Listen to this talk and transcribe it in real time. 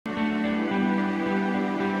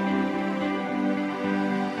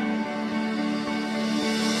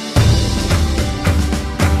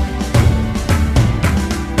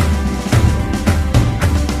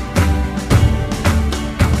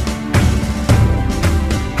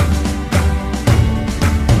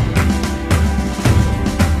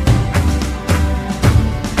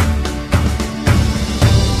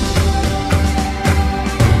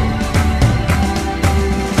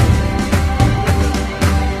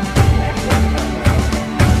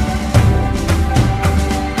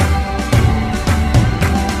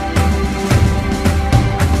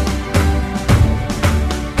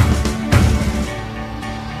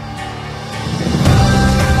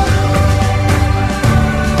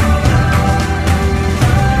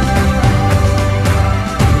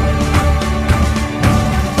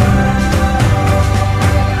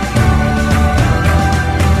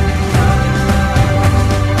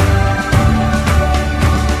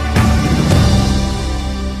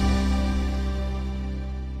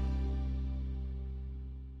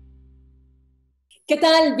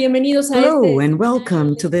tal? Bienvenidos a Hello and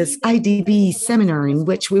welcome to this IDB seminar in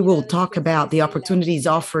which we will talk about the opportunities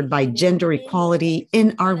offered by gender equality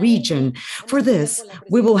in our region. For this,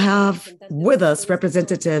 we will have with us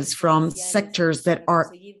representatives from sectors that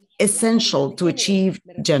are essential to achieve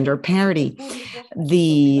gender parity: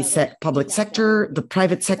 the public sector, the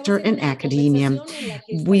private sector, and academia.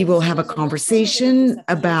 We will have a conversation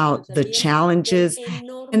about the challenges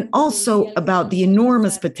and also about the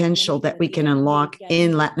enormous potential that we can unlock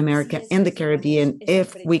in Latin America and the Caribbean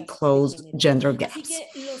if we close gender gaps.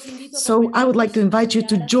 So I would like to invite you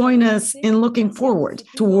to join us in looking forward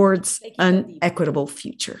towards an equitable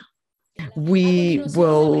future. We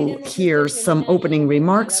will hear some opening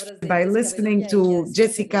remarks by listening to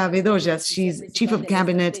Jessica Bedojas. She's Chief of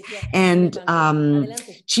Cabinet and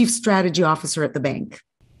Chief Strategy Officer at the bank.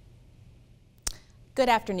 Good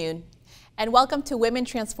afternoon, and welcome to Women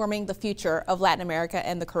Transforming the Future of Latin America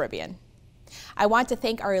and the Caribbean. I want to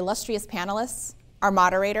thank our illustrious panelists, our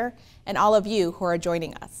moderator, and all of you who are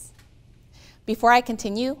joining us. Before I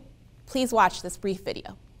continue, please watch this brief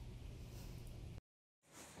video.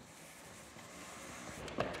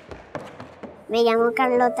 Me llamo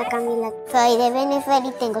Carlota Camila. Soy de Venezuela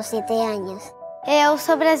y tengo 7 años. Eu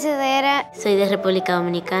sou brasileira. Soy de República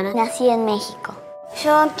Dominicana. Nací en México.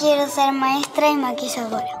 Yo quiero ser maestra y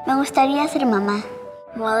maquilladora. Me gustaría ser mamá.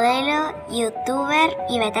 Modelo, youtuber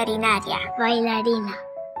y veterinaria. Bailarina.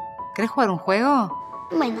 ¿Querés jugar un juego?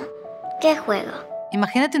 Bueno, ¿qué juego?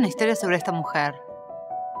 Imagínate una historia sobre esta mujer.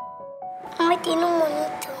 Ay, tiene un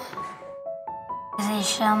monito.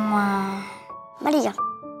 Se llama... María.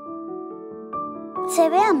 ¿Se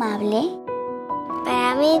ve amable?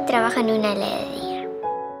 Para mí trabaja en una heladería.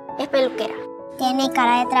 Es peluquera. Tiene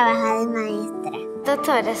cara de trabajar de maestra.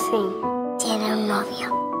 Doctora, sí. Tiene un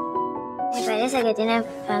novio. Me parece que tiene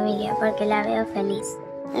familia porque la veo feliz.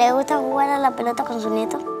 ¿Le gusta jugar a la pelota con su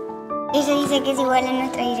nieto? Ella dice que es igual a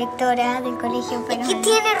nuestra directora del colegio, pero... Es que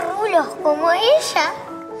tiene rulos como ella.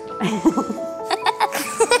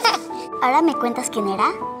 ¿Ahora me cuentas quién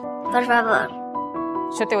era? Por favor.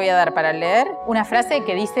 Yo te voy a dar para leer una frase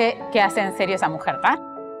que dice qué hace en serio esa mujer, ¿va?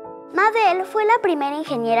 Mabel fue la primera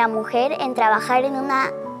ingeniera mujer en trabajar en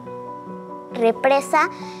una represa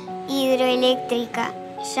hidroeléctrica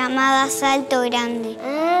chamada Salto Grande.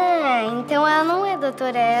 Então ela não é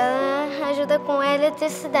doutora, ela ajuda com a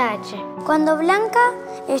eletricidade. Cuando Blanca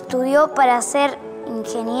estudió para ser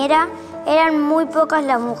ingeniera, eran muy pocas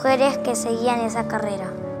las mujeres que seguían esa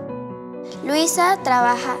carrera. Luisa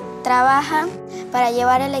trabaja para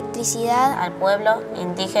llevar electricidad al pueblo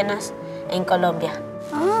indígenas en Colombia.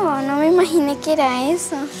 Oh, não me imaginei que era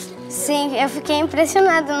isso. Sim, eu fiquei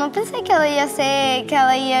impressionada. Eu não pensei que ela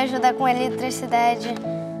ia ajudar com eletricidade.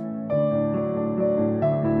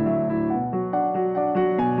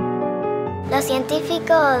 Los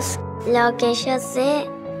científicos, lo que yo sé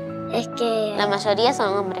es que... La mayoría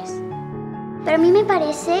son hombres. Pero a mí me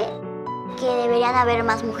parece que deberían haber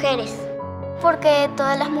más mujeres. Porque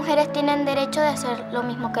todas las mujeres tienen derecho de hacer lo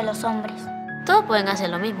mismo que los hombres. Todos pueden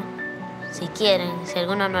hacer lo mismo. Si quieren, si a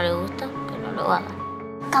alguno no le gusta, que no lo hagan.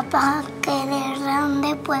 Capaz que de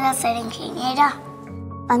grande pueda ser ingeniera.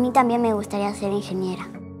 A mí también me gustaría ser ingeniera.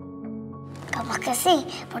 Capaz que sí,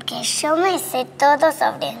 porque yo me sé todo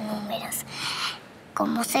sobre números.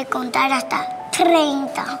 Como sé contar hasta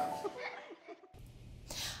 30.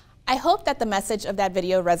 I hope that the message of that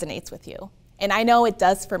video resonates with you, and I know it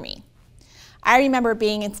does for me. I remember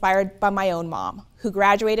being inspired by my own mom, who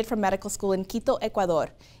graduated from medical school in Quito,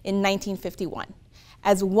 Ecuador in 1951,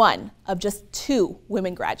 as one of just 2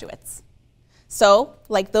 women graduates. So,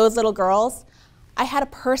 like those little girls, I had a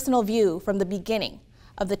personal view from the beginning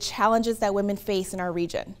of the challenges that women face in our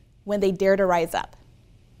region when they dare to rise up.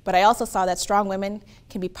 But I also saw that strong women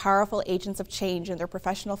can be powerful agents of change in their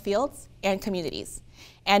professional fields and communities,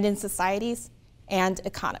 and in societies and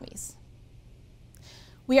economies.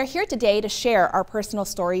 We are here today to share our personal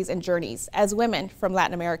stories and journeys as women from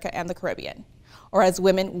Latin America and the Caribbean, or as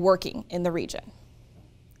women working in the region.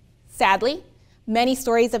 Sadly, many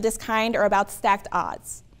stories of this kind are about stacked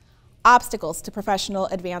odds, obstacles to professional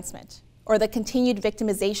advancement, or the continued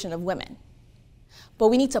victimization of women. But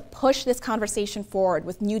we need to push this conversation forward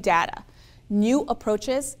with new data, new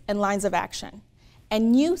approaches and lines of action,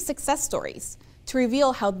 and new success stories to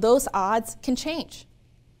reveal how those odds can change.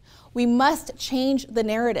 We must change the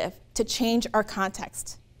narrative to change our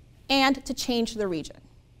context and to change the region.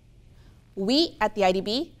 We at the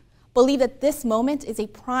IDB believe that this moment is a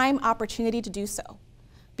prime opportunity to do so,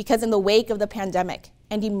 because in the wake of the pandemic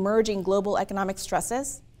and emerging global economic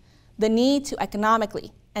stresses, the need to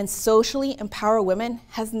economically and socially empower women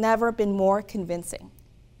has never been more convincing.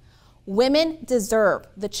 Women deserve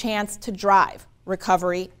the chance to drive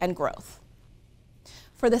recovery and growth.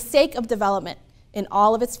 For the sake of development in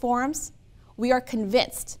all of its forms, we are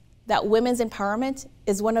convinced that women's empowerment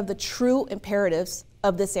is one of the true imperatives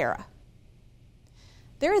of this era.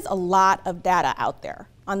 There is a lot of data out there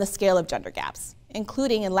on the scale of gender gaps,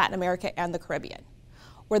 including in Latin America and the Caribbean,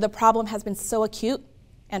 where the problem has been so acute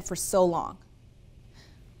and for so long.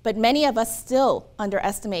 But many of us still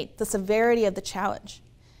underestimate the severity of the challenge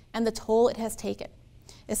and the toll it has taken,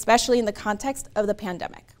 especially in the context of the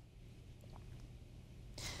pandemic.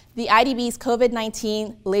 The IDB's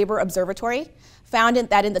COVID-19 Labor Observatory found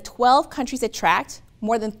that in the 12 countries it tracked,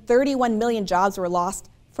 more than 31 million jobs were lost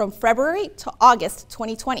from February to August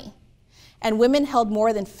 2020, and women held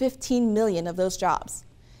more than 15 million of those jobs,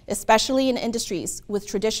 especially in industries with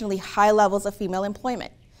traditionally high levels of female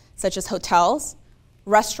employment, such as hotels,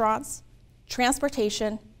 restaurants,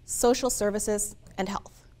 transportation, social services, and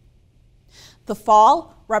health. The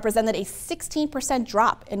fall represented a 16%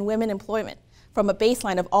 drop in women employment from a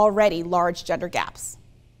baseline of already large gender gaps.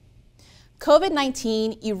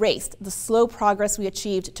 COVID-19 erased the slow progress we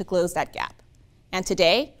achieved to close that gap, and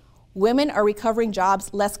today, women are recovering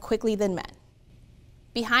jobs less quickly than men.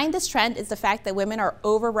 Behind this trend is the fact that women are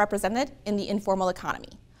overrepresented in the informal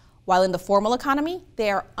economy, while in the formal economy, they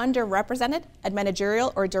are underrepresented at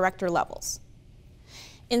managerial or director levels.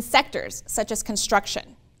 In sectors such as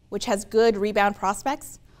construction, which has good rebound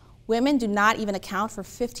prospects, women do not even account for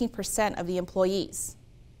 15% of the employees.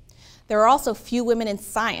 There are also few women in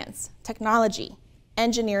science, technology,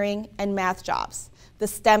 engineering, and math jobs, the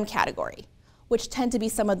STEM category, which tend to be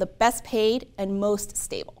some of the best paid and most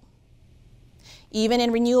stable. Even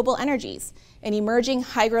in renewable energies, an emerging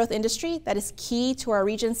high-growth industry that is key to our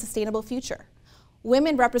region's sustainable future,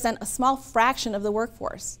 women represent a small fraction of the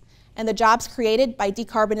workforce, and the jobs created by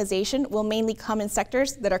decarbonization will mainly come in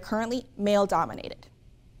sectors that are currently male-dominated.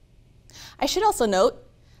 I should also note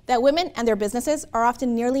that women and their businesses are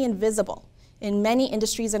often nearly invisible in many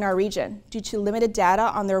industries in our region due to limited data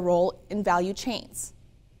on their role in value chains.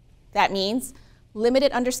 That means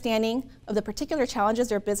limited understanding of the particular challenges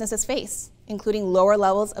their businesses face, including lower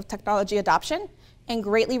levels of technology adoption and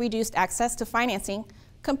greatly reduced access to financing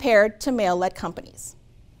compared to male-led companies.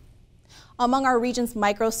 Among our region's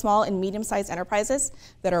micro, small, and medium-sized enterprises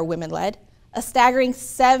that are women-led, a staggering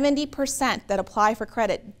 70% that apply for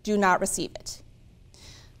credit do not receive it.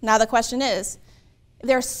 Now the question is, if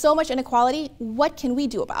there's so much inequality, what can we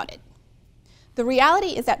do about it? The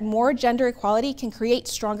reality is that more gender equality can create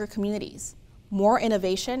stronger communities, more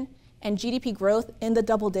innovation, and GDP growth in the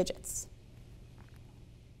double digits.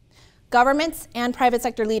 Governments and private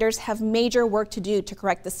sector leaders have major work to do to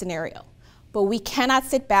correct this scenario, but we cannot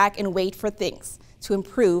sit back and wait for things to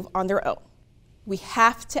improve on their own. We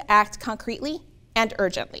have to act concretely and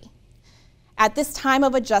urgently. At this time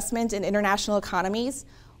of adjustment in international economies,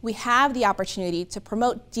 we have the opportunity to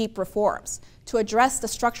promote deep reforms to address the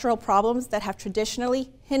structural problems that have traditionally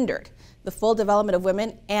hindered the full development of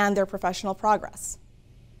women and their professional progress.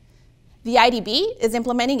 The IDB is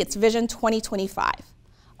implementing its Vision 2025,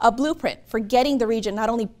 a blueprint for getting the region not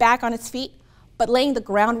only back on its feet, but laying the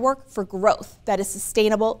groundwork for growth that is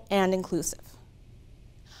sustainable and inclusive.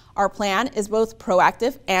 Our plan is both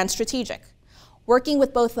proactive and strategic, working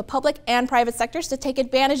with both the public and private sectors to take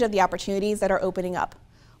advantage of the opportunities that are opening up,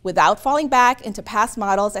 without falling back into past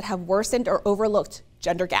models that have worsened or overlooked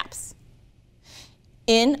gender gaps.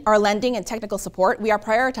 In our lending and technical support, we are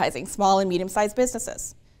prioritizing small and medium-sized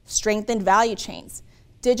businesses, strengthened value chains,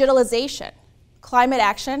 digitalization, climate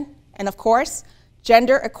action, and of course,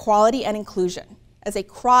 gender equality and inclusion as a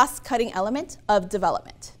cross-cutting element of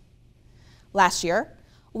development. Last year,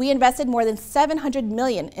 we invested more than $700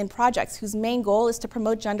 million in projects whose main goal is to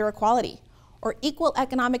promote gender equality or equal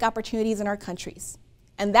economic opportunities in our countries.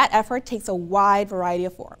 And that effort takes a wide variety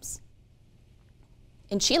of forms.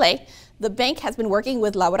 In Chile, the bank has been working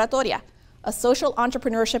with Laboratoria, a social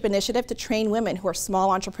entrepreneurship initiative to train women who are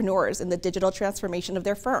small entrepreneurs in the digital transformation of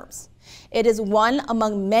their firms. It is one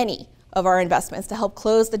among many of our investments to help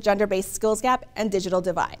close the gender-based skills gap and digital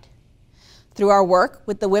divide. Through our work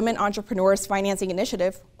with the Women Entrepreneurs Financing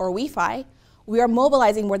Initiative, or WeFi, we are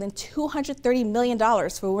mobilizing more than $230 million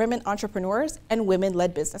for women entrepreneurs and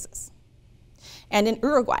women-led businesses. And in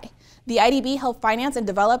Uruguay, the IDB helped finance and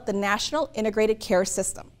develop the National Integrated Care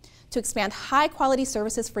System to expand high-quality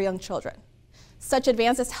services for young children. Such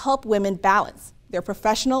advances help women balance their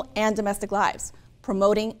professional and domestic lives,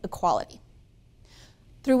 promoting equality.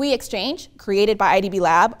 Through WeExchange, created by IDB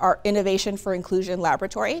Lab, our Innovation for Inclusion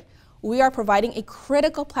laboratory, we are providing a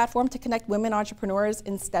critical platform to connect women entrepreneurs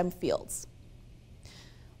in STEM fields.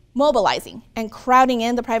 Mobilizing and crowding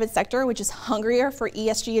in the private sector, which is hungrier for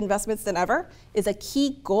ESG investments than ever, is a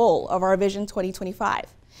key goal of our Vision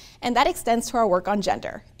 2025. And that extends to our work on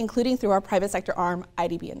gender, including through our private sector arm,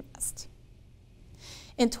 IDB Invest.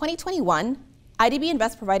 In 2021, IDB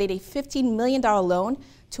Invest provided a $15 million loan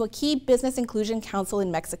to a key business inclusion council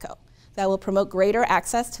in Mexico that will promote greater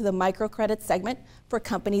access to the microcredit segment for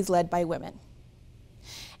companies led by women.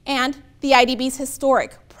 And the IDB's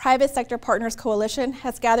historic Private Sector Partners Coalition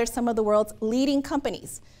has gathered some of the world's leading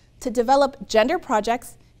companies to develop gender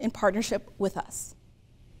projects in partnership with us.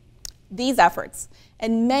 These efforts,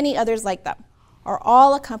 and many others like them, are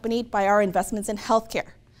all accompanied by our investments in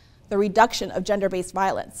healthcare, the reduction of gender-based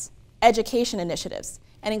violence, education initiatives,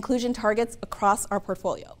 and inclusion targets across our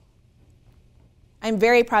portfolio. I'm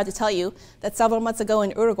very proud to tell you that several months ago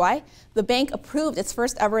in Uruguay, the bank approved its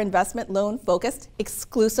first ever investment loan focused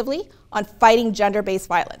exclusively on fighting gender-based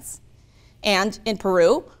violence. And in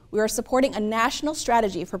Peru, we are supporting a national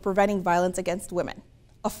strategy for preventing violence against women,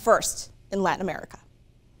 a first in Latin America.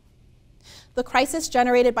 The crisis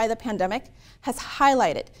generated by the pandemic has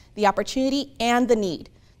highlighted the opportunity and the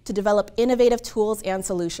need to develop innovative tools and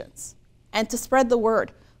solutions, and to spread the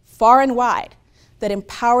word far and wide that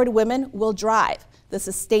empowered women will drive the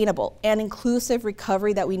sustainable and inclusive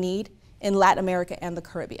recovery that we need in Latin America and the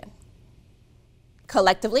Caribbean.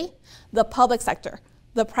 Collectively, the public sector,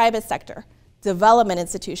 the private sector, development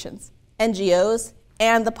institutions, NGOs,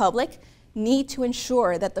 and the public need to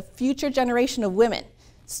ensure that the future generation of women,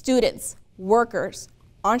 students, workers,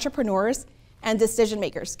 entrepreneurs, and decision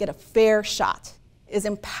makers get a fair shot, is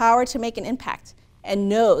empowered to make an impact, and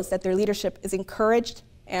knows that their leadership is encouraged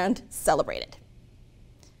and celebrated.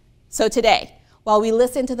 So today, while we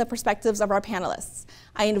listen to the perspectives of our panelists,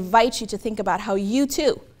 I invite you to think about how you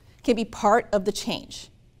too can be part of the change,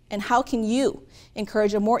 and how can you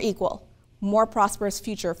encourage a more equal, more prosperous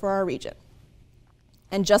future for our region.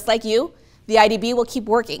 And just like you, the IDB will keep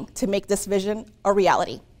working to make this vision a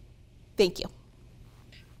reality. Thank you.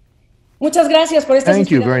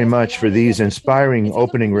 Thank you very much for these inspiring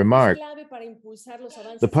opening remarks.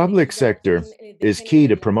 The public sector is key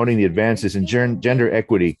to promoting the advances in gender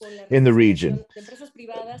equity in the region.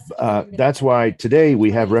 That's why today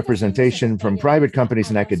we have representation from private companies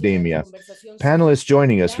and academia. Panelists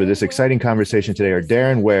joining us for this exciting conversation today are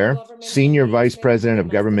Darren Ware, Senior Vice President of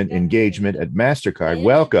Government Engagement at MasterCard.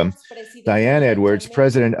 Welcome. Diane Edwards,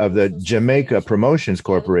 President of the Jamaica Promotions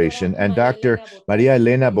Corporation, and Dr. Maria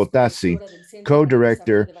Elena Botassi,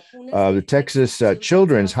 Co-Director of the Texas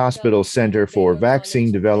Children's Hospital Center for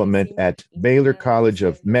Vaccine Development at Baylor College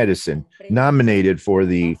of Medicine, nominated for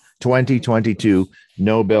the 2022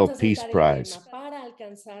 Nobel Peace Prize.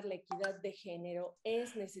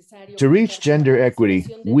 To reach gender equity,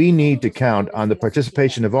 we need to count on the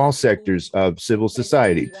participation of all sectors of civil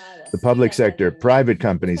society, the public sector, private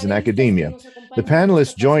companies, and academia. The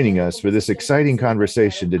panelists joining us for this exciting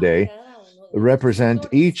conversation today represent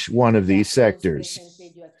each one of these sectors.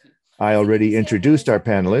 I already introduced our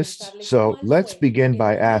panelists, so let's begin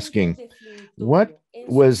by asking, what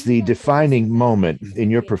was the defining moment in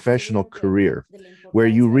your professional career where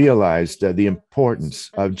you realized the importance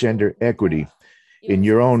of gender equity in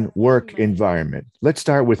your own work environment? Let's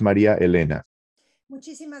start with Maria Elena.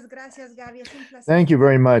 Thank you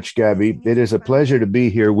very much, Gabby. It is a pleasure to be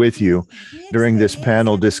here with you during this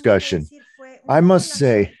panel discussion. I must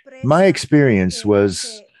say, my experience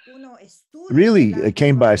was really, it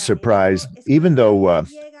came by surprise, even though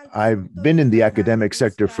I've been in the academic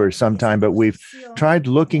sector for some time, but we've tried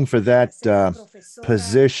looking for that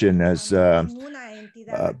position as a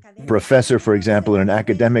professor, for example, in an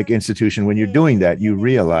academic institution. When you're doing that, you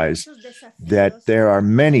realize that there are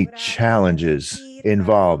many challenges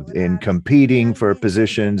involved in competing for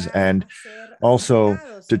positions and also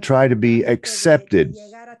to try to be accepted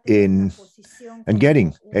in and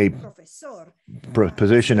getting a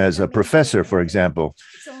position as a professor, for example.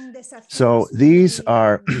 So these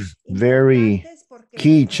are very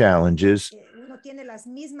key challenges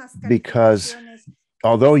because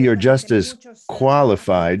although you're just as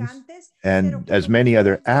qualified and as many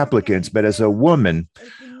other applicants, but as a woman,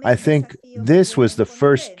 I think this was the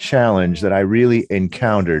first challenge that I really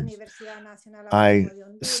encountered. I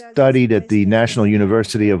studied at the National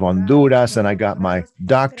University of Honduras and I got my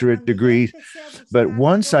doctorate degree. But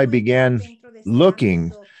once I began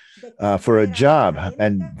looking for a job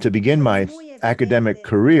and to begin my academic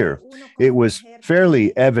career, it was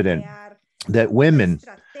fairly evident that women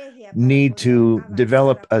need to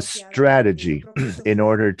develop a strategy in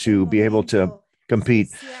order to be able to compete.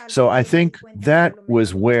 So I think that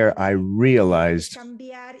was where I realized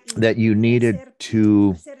that you needed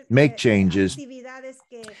to make changes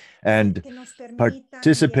and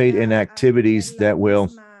participate in activities that will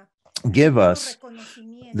give us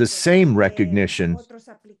the same recognition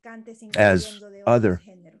as other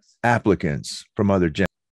applicants from other genders.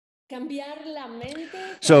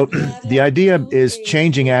 So the idea is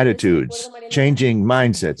changing attitudes, changing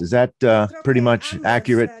mindsets. Is that pretty much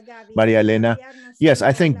accurate, Maria Elena? Yes,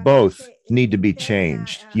 I think both need to be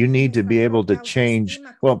changed. You need to be able to change.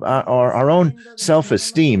 Well, our own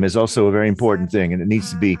self-esteem is also a very important thing, and it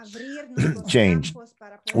needs to be changed.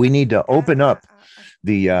 We need to open up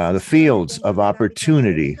the fields of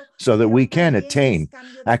opportunity so that we can attain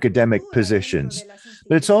academic positions.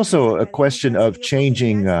 But it's also a question of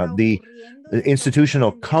changing the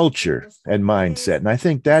institutional culture and mindset. And I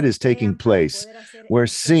think that is taking place. We're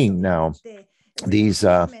seeing now these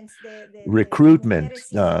recruitment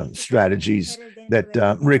strategies that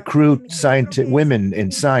recruit women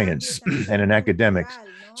in science and in academics.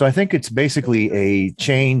 So I think it's basically a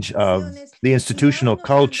change of the institutional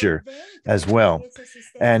culture as well.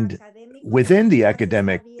 And within the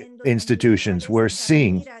academic institutions, we're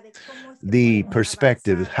seeing the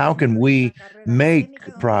perspective. How can we make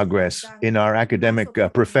progress in our academic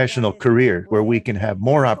professional career where we can have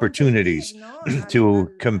more opportunities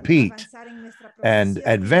to compete and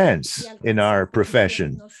advance in our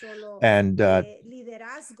profession and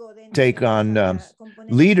take on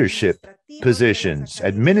leadership positions,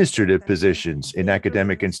 administrative positions in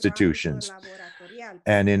academic institutions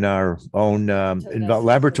and in our own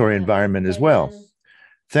laboratory environment as well.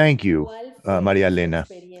 Thank you, Maria Elena.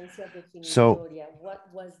 So,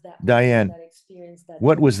 Diane,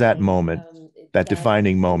 what was that moment, that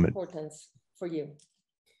defining moment? For you?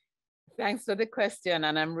 Thanks for the question.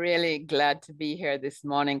 And I'm really glad to be here this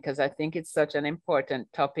morning because I think it's such an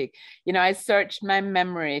important topic. You know, I searched my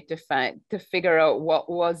memory to figure out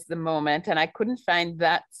what was the moment, and I couldn't find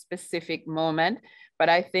that specific moment. But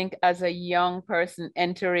I think as a young person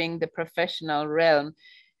entering the professional realm,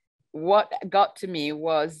 what got to me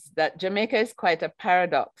was that Jamaica is quite a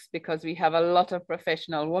paradox because we have a lot of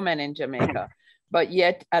professional women in Jamaica, but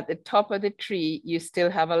yet at the top of the tree, you still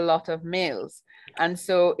have a lot of males. And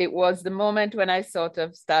so it was the moment when I sort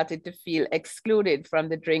of started to feel excluded from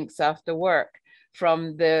the drinks after work,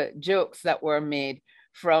 from the jokes that were made,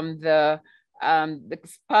 from the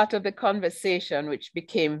part of the conversation, which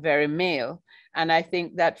became very male. And I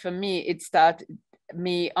think that for me, it started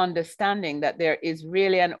me understanding that there is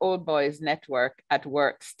really an old boys network at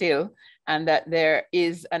work still, and that there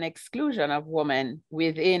is an exclusion of women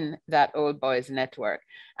within that old boys network.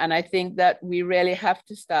 And I think that we really have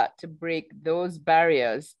to start to break those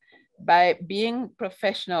barriers by being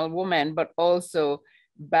professional women, but also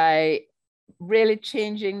by really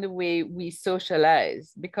changing the way we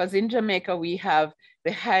socialize. Because in Jamaica, we have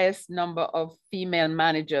the highest number of female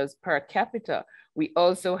managers per capita. We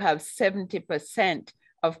also have 70%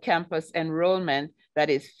 of campus enrollment that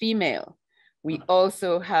is female. We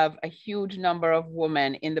also have a huge number of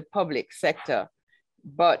women in the public sector,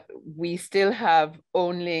 but we still have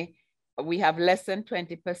we have less than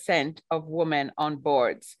 20% of women on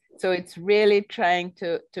boards. So it's really trying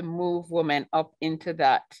to move women up into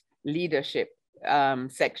that leadership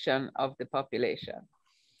section of the population.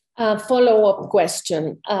 Follow-up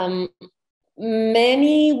question.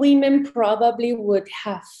 Many women probably would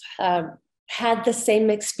have had the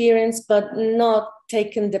same experience, but not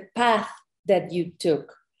taken the path that you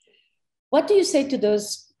took. What do you say to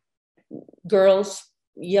those girls,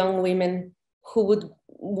 young women who would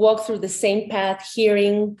walk through the same path,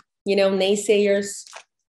 hearing, naysayers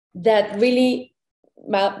that really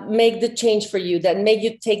make the change for you, that make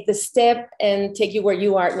you take the step and take you where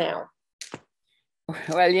you are now?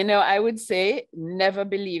 Well, I would say never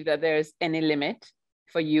believe that there's any limit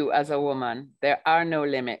for you as a woman. There are no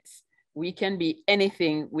limits. We can be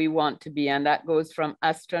anything we want to be, and that goes from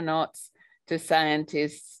astronauts to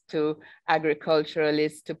scientists to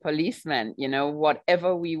agriculturalists to policemen,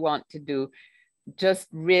 whatever we want to do. Just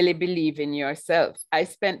really believe in yourself. I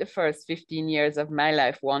spent the first 15 years of my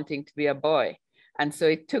life wanting to be a boy. And so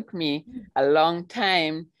it took me a long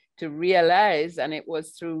time to realize, and it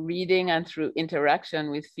was through reading and through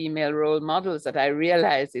interaction with female role models that I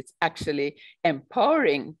realized it's actually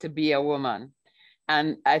empowering to be a woman.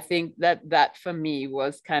 And I think that for me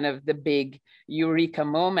was kind of the big eureka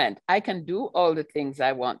moment. I can do all the things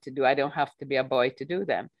I want to do. I don't have to be a boy to do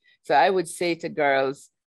them. So I would say to girls,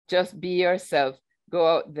 just be yourself, go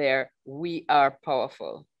out there, we are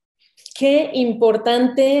powerful. Qué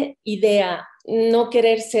importante idea. No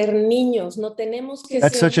querer ser niños. No tenemos que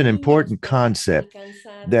That's such an important concept,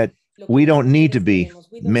 that we don't need to be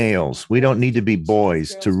males. We don't need to be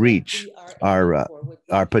boys to reach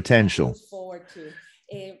our potential.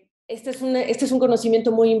 Este es un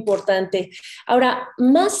conocimiento muy importante. Ahora,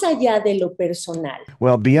 más allá de lo personal.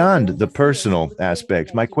 Well, beyond the personal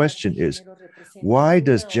aspects, my question is, why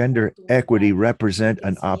does gender equity represent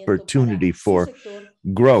an opportunity for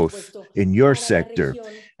growth in your sector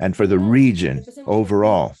and for the region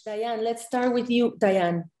overall? Diane, let's start with you,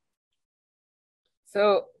 Diane.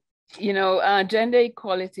 So, gender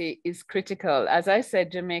equality is critical. As I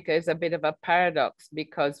said, Jamaica is a bit of a paradox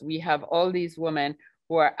because we have all these women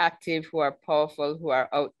who are active, who are powerful, who are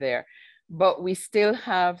out there, but we still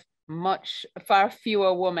have far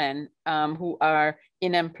fewer women who are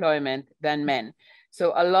in employment than men.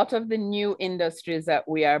 So a lot of the new industries that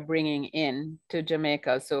we are bringing in to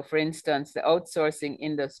Jamaica, so for instance, the outsourcing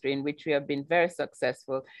industry in which we have been very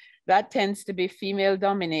successful, that tends to be female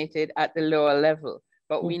dominated at the lower level,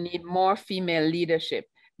 but we need more female leadership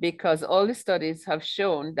because all the studies have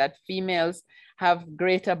shown that females have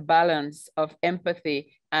greater balance of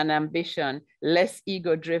empathy and ambition, less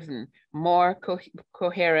ego-driven, more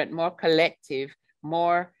coherent, more collective,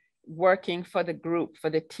 more working for the group, for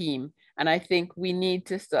the team. And I think we need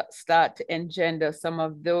to start to engender some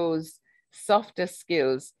of those softer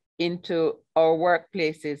skills into our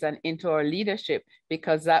workplaces and into our leadership,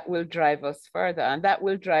 because that will drive us further, and that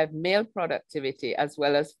will drive male productivity as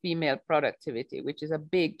well as female productivity, which is a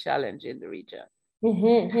big challenge in the region.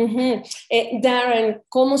 Darren,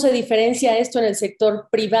 ¿cómo se diferencia esto en el sector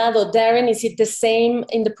privado? Darren, is it the same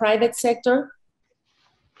in the private sector?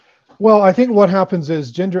 Well, I think what happens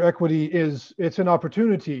is gender equity it's an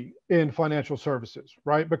opportunity in financial services,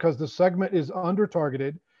 right? Because the segment is under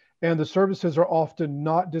targeted and the services are often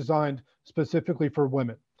not designed specifically for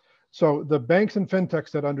women. So the banks and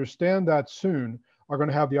fintechs that understand that soon are going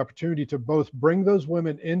to have the opportunity to both bring those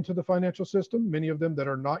women into the financial system, many of them that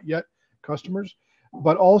are not yet customers,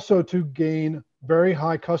 but also to gain very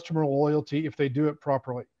high customer loyalty if they do it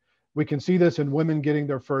properly. We can see this in women getting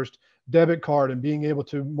their first debit card and being able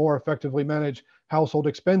to more effectively manage household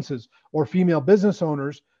expenses, or female business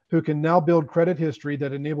owners who can now build credit history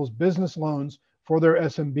that enables business loans for their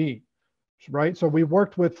SMB, right? So we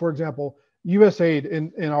worked with, for example, USAID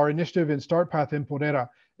in our initiative in Start Path Empoderra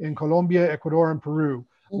in Colombia, Ecuador, and Peru.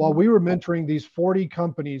 While we were mentoring these 40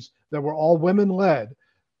 companies that were all women-led,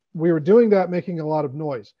 we were doing that, making a lot of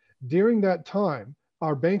noise. During that time,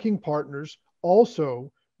 our banking partners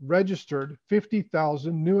also registered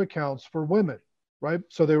 50,000 new accounts for women, right?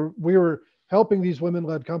 So we were helping these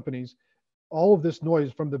women-led companies. All of this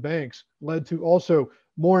noise from the banks led to also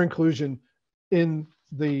more inclusion in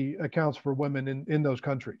the accounts for women in those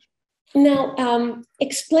countries. Now,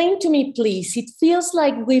 explain to me, please. It feels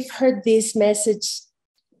like we've heard this message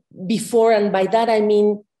before, and by that I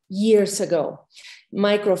mean years ago.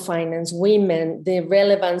 Microfinance, women, the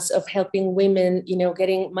relevance of helping women,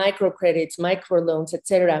 getting microcredits, microloans,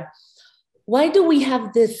 etc. Why do we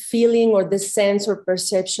have the feeling or the sense or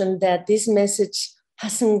perception that this message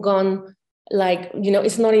hasn't gone,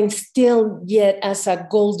 it's not instilled yet as a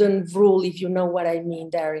golden rule, if you know what I mean,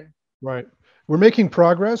 Darren? Right. We're making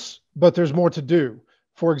progress, but there's more to do.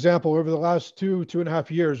 For example, over the last 2.5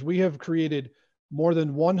 years, we have created more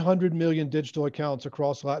than 100 million digital accounts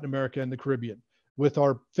across Latin America and the Caribbean with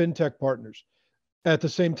our fintech partners. At the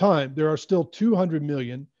same time, there are still 200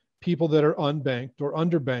 million people that are unbanked or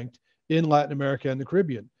underbanked in Latin America and the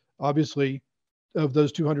Caribbean. Obviously, of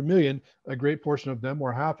those 200 million, a great portion of them,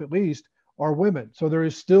 or half at least, are women. So there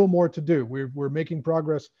is still more to do. We're making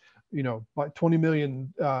progress, by 20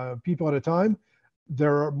 million people at a time.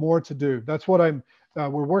 There are more to do. That's what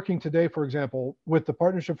we're working today, for example, with the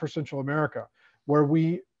Partnership for Central America, where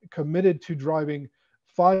we committed to driving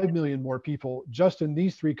 5 million more people just in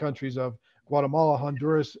these three countries of Guatemala,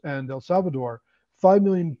 Honduras, and El Salvador. 5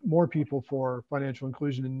 million more people for financial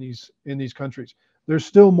inclusion in these countries. There's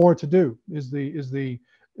still more to do. Is the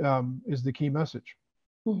key message.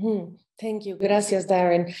 Thank you. Gracias,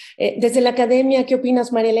 Darren. Desde la academia, ¿qué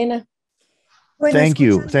opinas, María Elena? Thank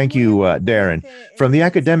you, Darren. From the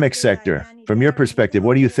academic sector, from your perspective,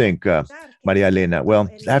 what do you think, Maria Elena? Well,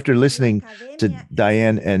 after listening to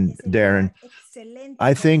Diane and Darren,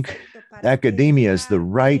 I think academia is the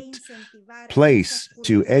right place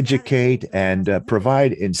to educate and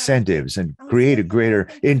provide incentives and create a greater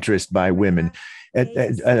interest by women at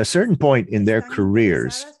a certain point in their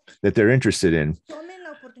careers that they're interested in.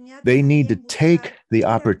 They need to take the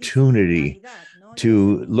opportunity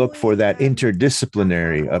to look for that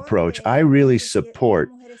interdisciplinary approach. I really support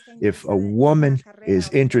if a woman is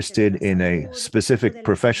interested in a specific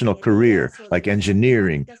professional career, like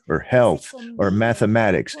engineering or health or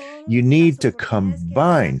mathematics, you need to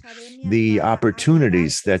combine the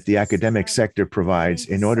opportunities that the academic sector provides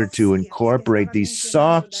in order to incorporate these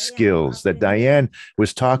soft skills that Diane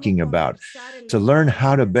was talking about, to learn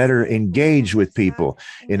how to better engage with people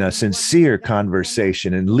in a sincere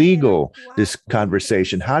conversation and legal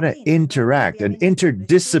conversation, how to interact, an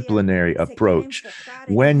interdisciplinary approach.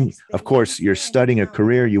 When, of course, you're studying a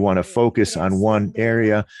career, you want to focus on one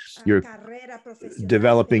area, you're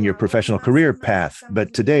developing your professional career path.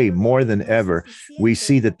 But today, more than ever, we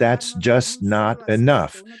see that that's just not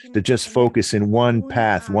enough to just focus in one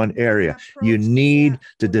path, one area. You need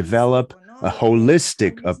to develop a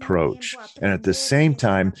holistic approach. And at the same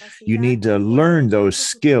time, you need to learn those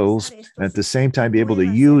skills and at the same time be able to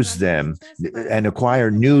use them and acquire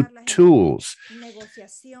new tools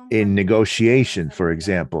in negotiation, for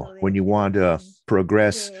example, when you want to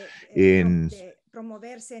progress in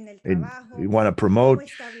you want to promote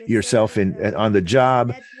yourself on the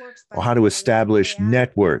job, or how to establish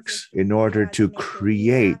networks in order to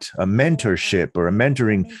create a mentorship or a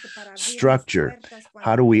mentoring structure.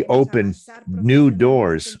 How do we open new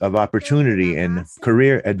doors of opportunity and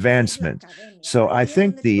career advancement? So I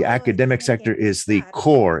think the academic sector is the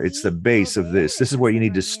core, it's the base of this. This is where you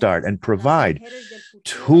need to start and provide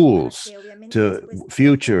tools to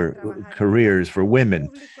future careers for women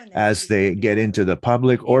as they get into the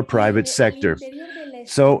public or private sector.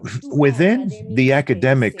 So within the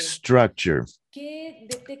academic structure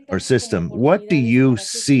or system, what do you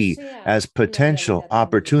see as potential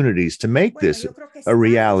opportunities to make this a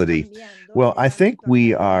reality? Well, I think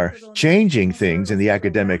we are changing things in the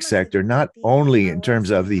academic sector, not only in terms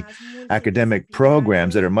of the academic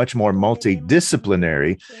programs that are much more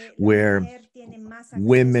multidisciplinary, where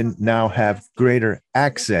women now have greater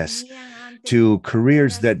access to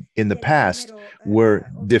careers that in the past were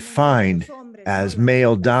defined as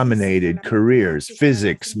male-dominated careers,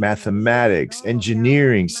 physics, mathematics,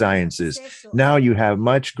 engineering sciences. Now you have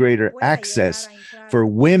much greater access for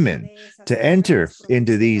women to enter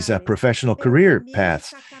into these professional career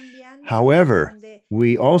paths. However,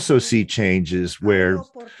 we also see changes where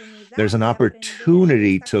there's an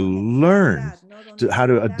opportunity to learn how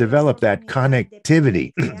to develop that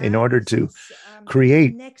connectivity in order to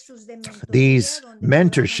create these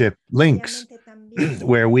mentorship links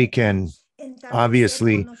where we can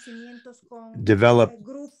obviously develop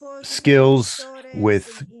skills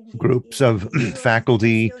with groups of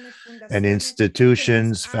faculty and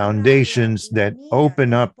institutions, foundations that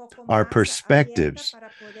open up our perspectives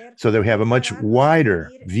so that we have a much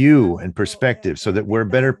wider view and perspective so that we're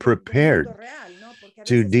better prepared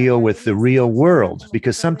to deal with the real world,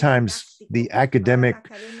 because sometimes the academic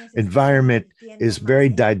environment is very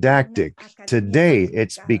didactic. Today,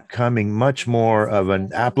 it's becoming much more of an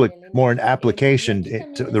application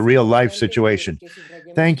to the real life situation.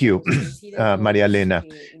 Thank you, Maria Elena.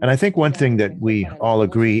 And I think one thing that we all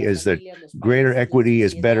agree is that greater equity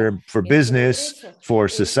is better for business, for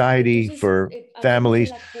society, for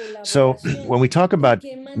families. So when we talk about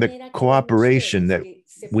the cooperation that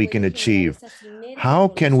we can achieve, how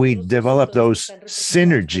can we develop those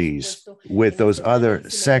synergies with those other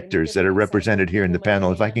sectors that are represented here in the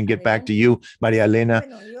panel? If I can get back to you, Maria Elena,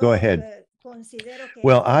 go ahead.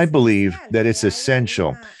 Well, I believe that it's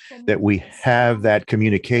essential that we have that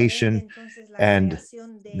communication and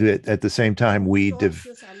that at the same time we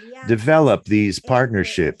develop these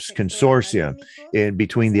partnerships, consortia in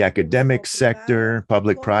between the academic sector,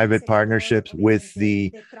 public-private partnerships with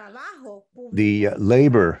the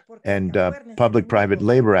labor and public-private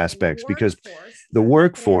labor aspects, because the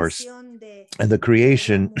workforce and the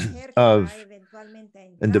creation of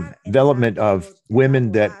and development of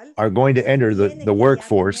women that are going to enter the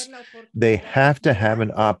workforce, they have to have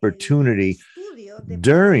an opportunity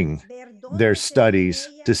during their studies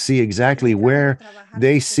to see exactly where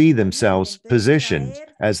they see themselves positioned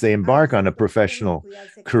as they embark on a professional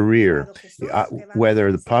career,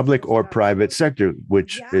 whether the public or private sector,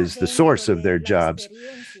 which is the source of their jobs.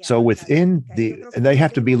 So and they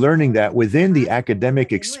have to be learning that within the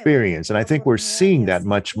academic experience. And I think we're seeing that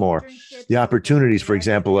much more. The opportunities, for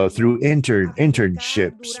example, through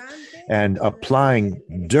internships and applying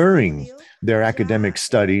during their academic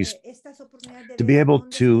studies to be able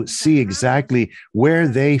to see exactly where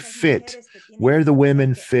they fit, where the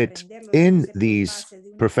women fit in these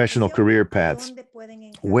professional career paths.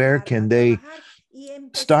 Where can they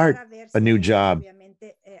start a new job?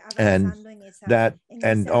 And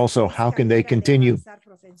also how can they continue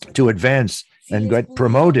to advance and get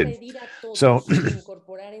promoted? So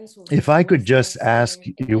If I could just ask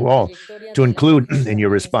you all to include in your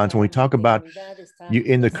response, when we talk about you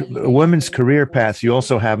in the women's career path, you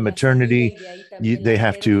also have maternity. They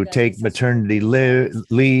have to take maternity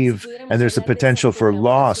leave, and there's a potential for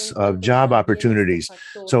loss of job opportunities.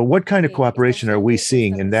 So, what kind of cooperation are we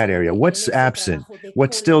seeing in that area? What's absent?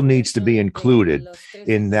 What still needs to be included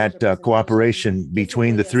in that cooperation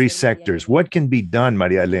between the three sectors? What can be done,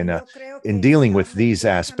 Maria Elena, in dealing with these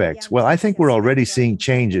aspects? Well, I think we're already seeing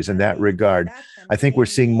changes in that regard. I think we're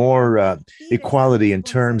seeing more equality in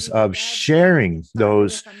terms of sharing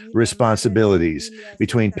those responsibilities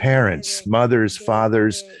between parents, mothers,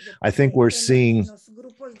 fathers. I think we're seeing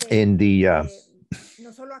in the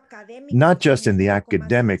not just in the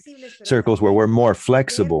academic circles where we're more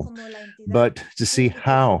flexible, but to see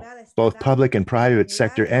how both public and private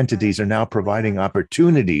sector entities are now providing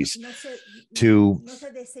opportunities to,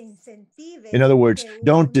 in other words,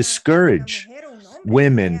 don't discourage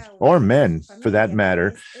women or men for that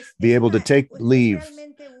matter, be able to take leave.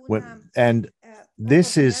 And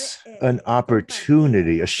this is an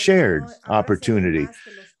opportunity, a shared opportunity.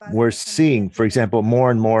 We're seeing, for example,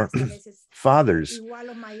 more and more fathers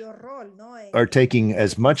are taking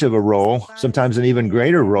as much of a role, sometimes an even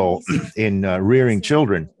greater role in rearing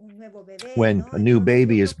children when a new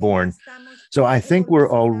baby is born. So I think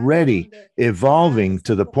we're already evolving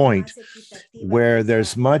to the point where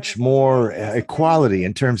there's much more equality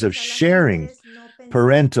in terms of sharing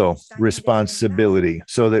parental responsibility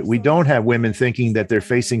so that we don't have women thinking that they're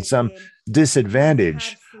facing some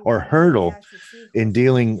disadvantage or hurdle in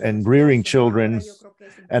dealing and rearing children.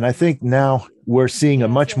 And I think now we're seeing a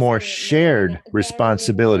much more shared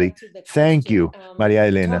responsibility. Thank you, Maria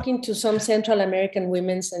Elena. Talking to some Central American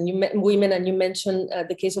women, and you mentioned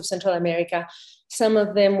the case of Central America. Some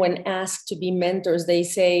of them, when asked to be mentors, they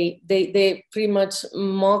say they pretty much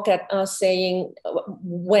mock at us, saying,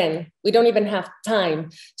 "When we don't even have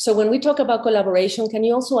time." So when we talk about collaboration, can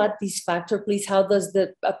you also add this factor, please? How does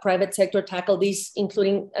the private sector tackle these,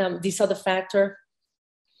 including this other factor?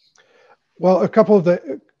 Well, a couple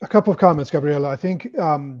of comments, Gabriela. I think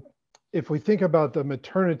if we think about the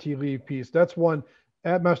maternity leave piece, that's one.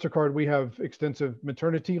 At MasterCard, we have extensive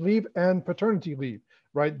maternity leave and paternity leave,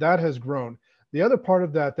 right? That has grown. The other part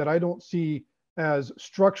of that I don't see as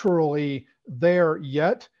structurally there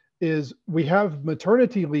yet is we have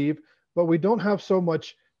maternity leave, but we don't have so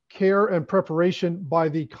much care and preparation by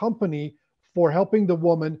the company for helping the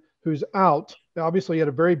woman who's out, obviously at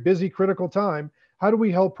a very busy, critical time. How do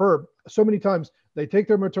we help her? So many times they take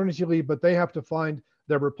their maternity leave, but they have to find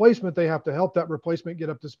their replacement. They have to help that replacement get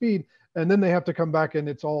up to speed. And then they have to come back and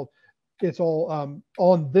it's all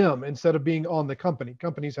on them instead of being on the company.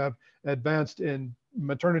 Companies have advanced in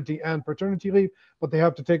maternity and paternity leave, but they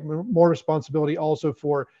have to take more responsibility also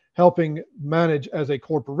for helping manage as a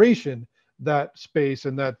corporation that space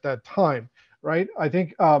and that time, right? I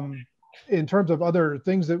think in terms of other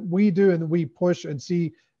things that we do and we push and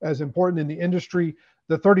see as important in the industry,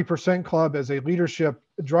 the 30% club as a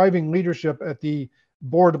driving leadership at the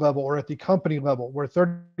board level or at the company level, where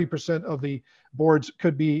 30% of the boards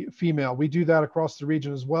could be female. We do that across the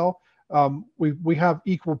region as well. We have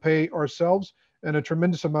equal pay ourselves and a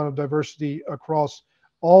tremendous amount of diversity across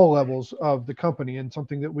all levels of the company, and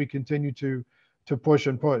something that we continue to push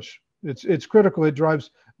and push. It's critical. It drives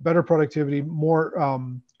better productivity, more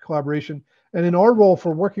collaboration. And in our role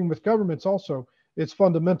for working with governments also, it's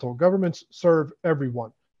fundamental. Governments serve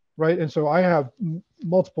everyone, right? And so I have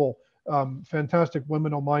multiple fantastic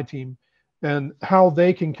women on my team, and how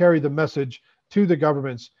they can carry the message to the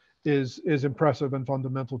governments is impressive and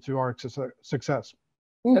fundamental to our success.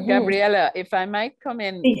 So Gabriela, if I might come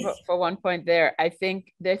in for one point there, I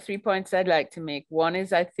think there are 3 points I'd like to make. One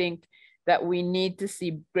is I think that we need to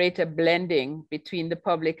see greater blending between the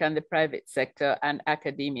public and the private sector and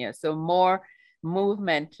academia. So more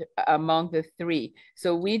movement among the three.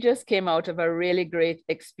 So we just came out of a really great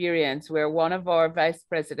experience where one of our vice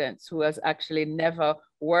presidents, who has actually never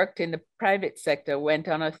worked in the private sector, went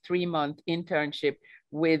on a 3-month internship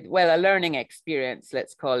with, well, a learning experience,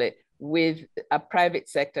 let's call it, with a private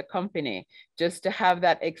sector company, just to have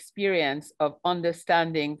that experience of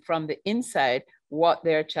understanding from the inside what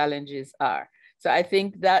their challenges are. So I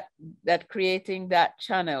think that creating that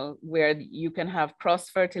channel where you can have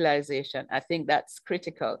cross-fertilization, I think that's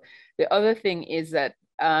critical. The other thing is that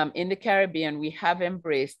in the Caribbean, we have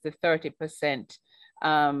embraced the 30%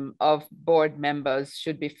 of board members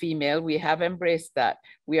should be female. We have embraced that.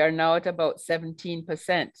 We are now at about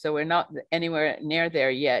 17%. So we're not anywhere near there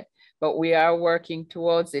yet, but we are working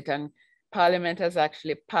towards it. And Parliament has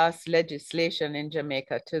actually passed legislation in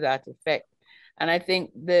Jamaica to that effect. And I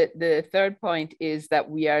think the third point is that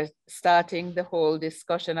we are starting the whole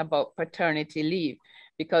discussion about paternity leave,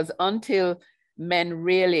 because until men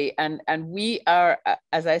really, and we are,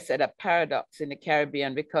 as I said, a paradox in the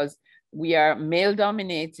Caribbean, because we are male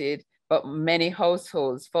dominated, but many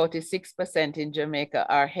households, 46% in Jamaica,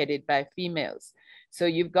 are headed by females. So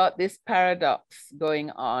you've got this paradox going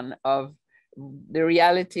on of the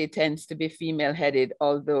reality tends to be female headed,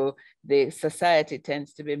 although the society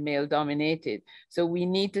tends to be male dominated. So we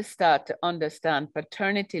need to start to understand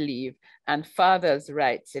paternity leave and fathers'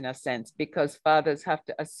 rights in a sense, because fathers have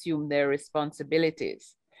to assume their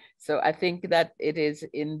responsibilities. So I think that it is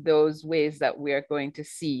in those ways that we are going to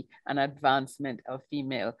see an advancement of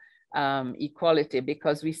female equality,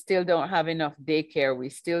 because we still don't have enough daycare. We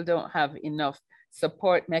still don't have enough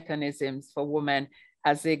support mechanisms for women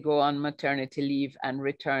as they go on maternity leave and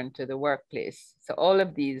return to the workplace. So all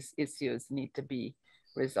of these issues need to be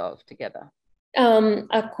resolved together.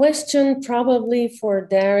 A question probably for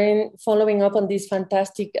Darren, following up on these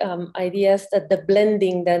fantastic ideas, that the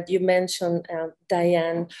blending that you mentioned,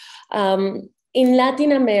 Diane. In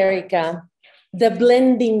Latin America, the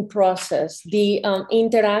blending process, the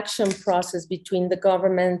interaction process between the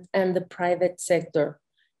government and the private sector,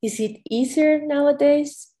 is it easier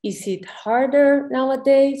nowadays? Is it harder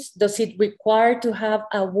nowadays? Does it require to have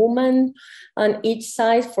a woman on each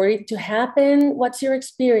side for it to happen? What's your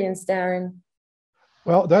experience, Darren?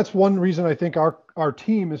 Well, that's one reason I think our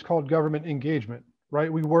team is called government engagement,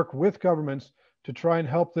 right? We work with governments to try and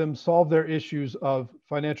help them solve their issues of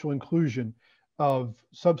financial inclusion, of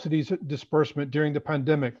subsidies disbursement during the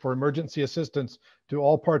pandemic for emergency assistance to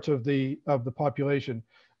all parts of the population,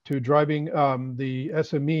 to driving the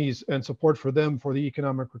SMEs and support for them for the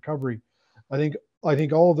economic recovery. I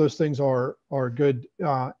think all of those things are good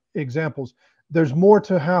examples. There's more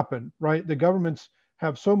to happen, right? The governments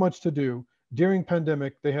have so much to do. During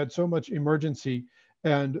pandemic, they had so much emergency,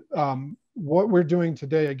 and what we're doing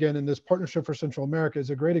today, again, in this Partnership for Central America, is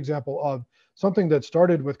a great example of something that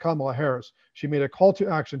started with Kamala Harris. She made a call to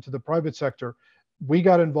action to the private sector. We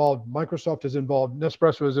got involved, Microsoft is involved,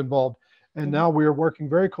 Nespresso is involved, and now we are working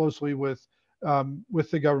very closely with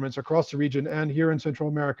the governments across the region and here in Central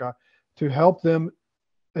America to help them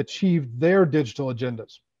achieve their digital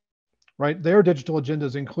agendas, right? Their digital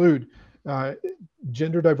agendas include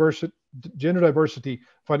gender diversity,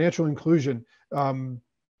 financial inclusion,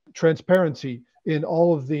 transparency in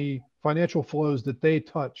all of the financial flows that they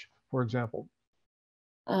touch, for example.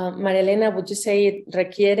 María Elena, would you say it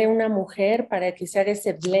requiere una mujer para realizar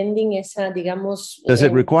ese blending, esa, digamos... Does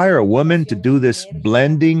it require a woman to do this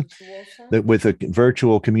blending with a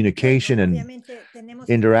virtual communication and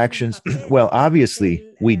interactions? Well, obviously,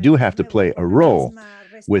 we do have to play a role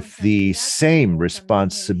with the same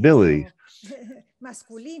responsibility,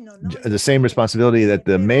 the same responsibility that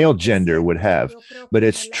the male gender would have. But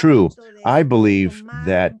it's true. I believe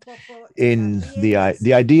that in the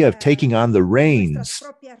idea of taking on the reins,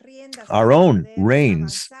 our own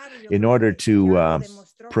reins, in order to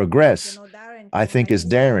progress, I think, as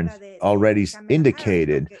Darren already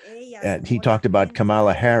indicated, he talked about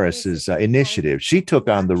Kamala Harris's initiative. She took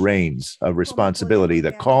on the reins of responsibility,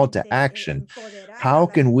 the call to action. How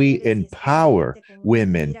can we empower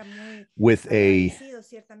women with a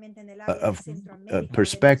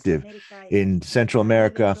perspective in Central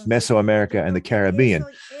America, Mesoamerica, and the Caribbean?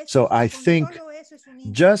 So I think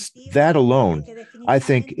just that alone, I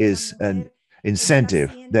think, is an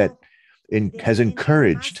incentive that has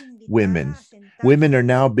encouraged women. Women are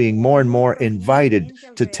now being more and more invited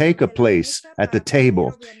to take a place at the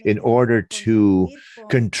table in order to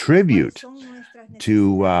contribute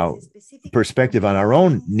to perspective on our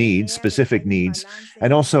own needs, specific needs,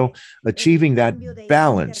 and also achieving that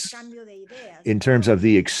balance in terms of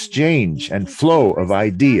the exchange and flow of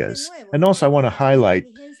ideas. And also I want to highlight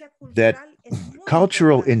that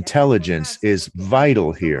cultural intelligence is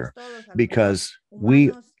vital here, because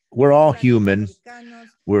we're all human,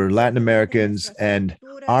 we're Latin Americans, and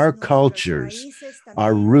our cultures,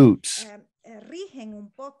 our roots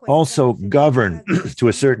also govern to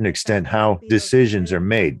a certain extent how decisions are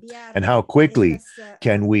made and how quickly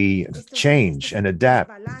can we change and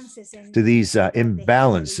adapt to these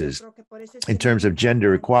imbalances in terms of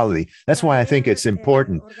gender equality. That's why I think it's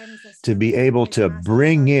important to be able to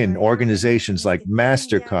bring in organizations like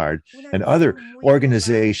MasterCard and other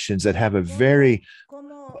organizations that have a very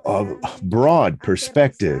broad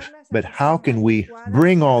perspective. But how can we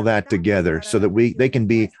bring all that together so that they can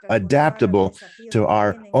be adaptable to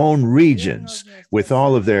our own regions with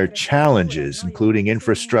all of their challenges, including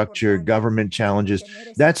infrastructure, government challenges?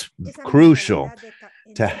 That's crucial.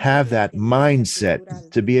 to have that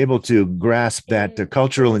mindset, to be able to grasp that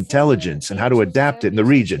cultural intelligence and how to adapt it in the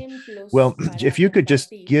region. Well, if you could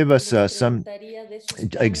just give us some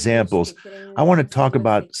examples. I want to talk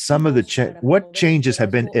about some of the what changes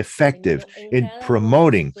have been effective in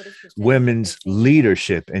promoting women's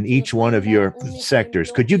leadership in each one of your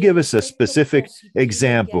sectors. Could you give us a specific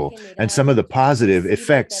example and some of the positive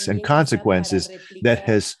effects and consequences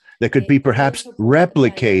that could be perhaps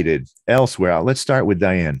replicated elsewhere? Let's start with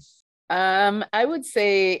Diane. I would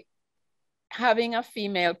say having a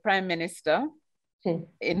female prime minister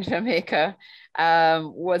in Jamaica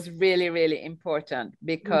was really, really important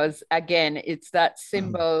because, again, it's that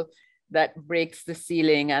symbol that breaks the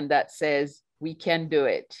ceiling and that says we can do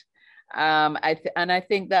it. And I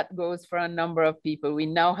think that goes for a number of people. We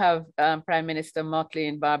now have Prime Minister Motley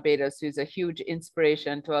in Barbados, who's a huge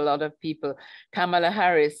inspiration to a lot of people. Kamala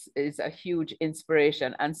Harris is a huge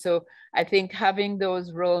inspiration. And so I think having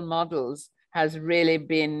those role models has really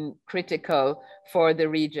been critical for the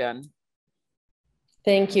region.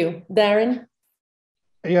 Thank you. Darren?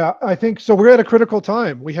 Yeah, I think so. We're at a critical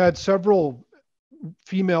time. We had several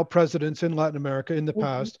female presidents in Latin America in the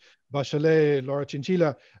past, Bachelet, Laura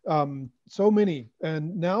Chinchilla, so many.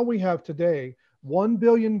 And now we have today 1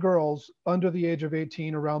 billion girls under the age of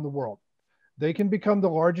 18 around the world. They can become the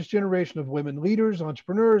largest generation of women leaders,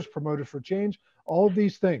 entrepreneurs, promoters for change, all of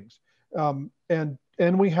these things. And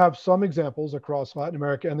we have some examples across Latin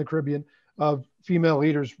America and the Caribbean of female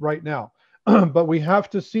leaders right now. But we have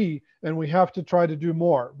to see, and we have to try to do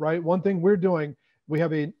more, right? One thing we're doing, we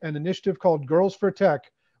have an initiative called Girls for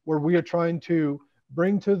Tech, where we are trying to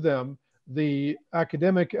bring to them the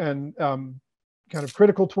academic and kind of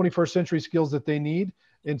critical 21st century skills that they need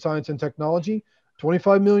in science and technology.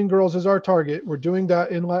 25 million girls is our target. We're doing that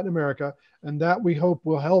in Latin America, and that we hope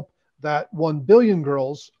will help that 1 billion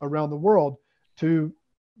girls around the world to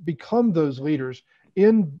become those leaders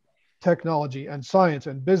in technology and science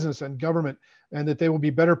and business and government, and that they will be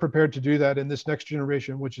better prepared to do that in this next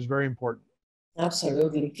generation, which is very important.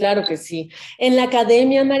 Absolutely. Claro que sí. En la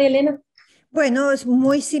academia, María Elena?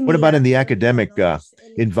 What about in the academic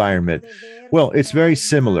environment? Well, it's very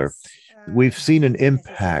similar. We've seen an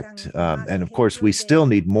impact, and of course, we still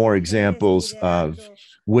need more examples of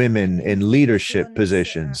women in leadership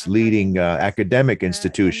positions, leading academic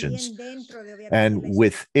institutions. And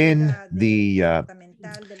within the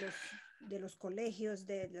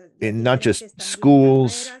in not just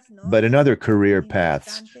schools, but in other career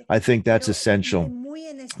paths. I think that's essential.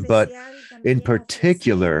 But in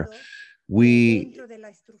particular, within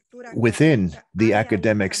the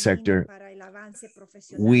academic sector,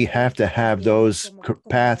 we have to have those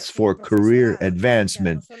paths for career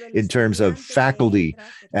advancement in terms of faculty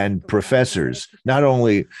and professors. Not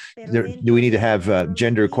only do we need to have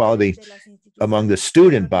gender equality among the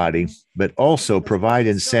student body, but also provide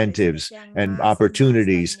incentives and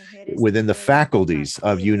opportunities within the faculties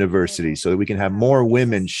of universities so that we can have more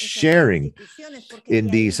women sharing in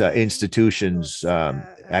these institutions,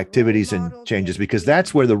 activities and changes, because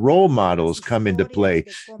that's where the role models come into play.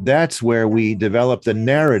 That's where we develop the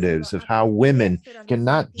narratives of how women can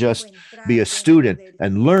not just be a student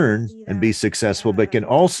and learn and be successful, but can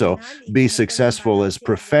also be successful as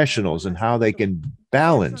professionals and how they can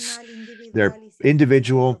balance their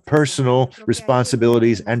individual, personal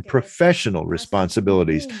responsibilities and professional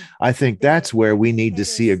responsibilities. I think that's where we need to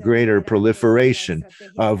see a greater proliferation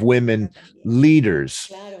of women leaders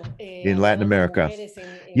in Latin America.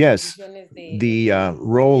 Yes, the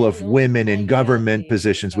role of women in government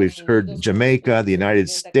positions. We've heard Jamaica, the United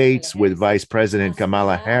States, with Vice President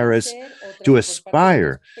Kamala Harris, to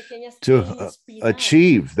aspire to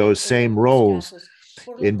achieve those same roles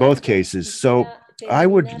in both cases. So I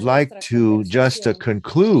would like to just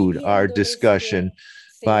conclude our discussion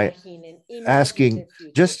by asking,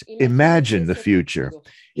 just imagine the future.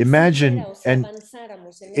 Imagine, and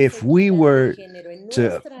if we were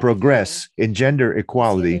to progress in gender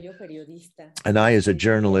equality, and I as a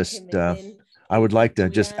journalist, I would like to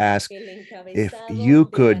just ask if you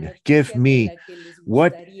could give me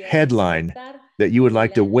what headline that you would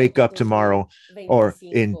like to wake up tomorrow or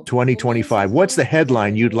in 2025. What's the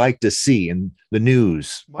headline you'd like to see in the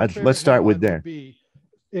news? Let's start with there.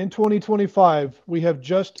 In 2025, we have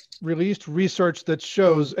just released research that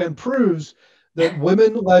shows and proves that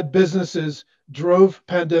women-led businesses drove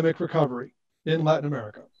pandemic recovery in Latin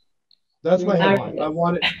America. That's my headline. I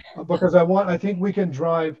want it because I think we can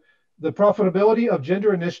drive the profitability of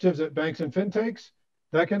gender initiatives at banks and fintechs.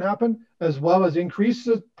 That can happen, as well as increase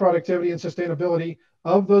the productivity and sustainability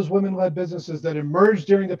of those women-led businesses that emerged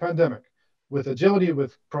during the pandemic with agility,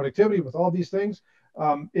 with productivity, with all these things.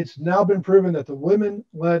 It's now been proven that the women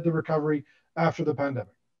led the recovery after the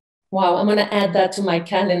pandemic. Wow, I'm going to add that to my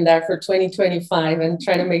calendar for 2025 and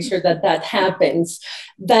try to make sure that that happens.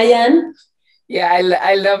 Diane? Yeah,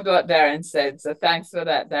 I loved what Darren said. So thanks for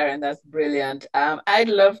that, Darren. That's brilliant. I'd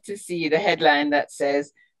love to see the headline that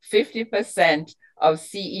says 50% of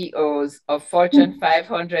CEOs of Fortune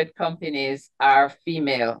 500 companies are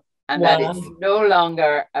female, and that it's no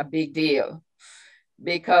longer a big deal.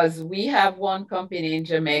 Because we have one company in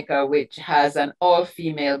Jamaica which has an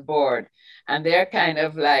all-female board, and they're kind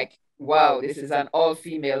of like, wow, this is an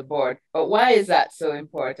all-female board. But why is that so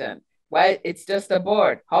important? Why? It's just a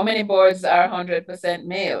board. How many boards are 100%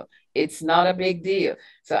 male? It's not a big deal.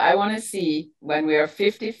 So I want to see when we are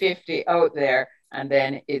 50-50 out there, and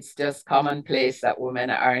then it's just commonplace that women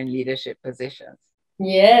are in leadership positions.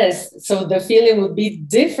 Yes, so the feeling would be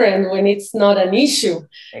different when it's not an issue.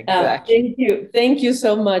 Exactly. Thank you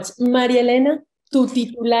so much. María Elena, tu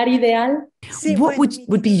titular ideal? What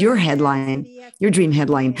would be your headline, your dream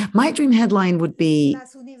headline? My dream headline would be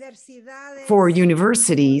for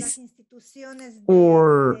universities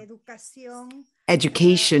or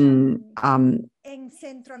education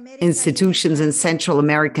institutions in Central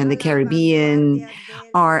America and the Caribbean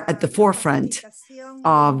are at the forefront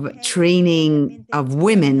of training of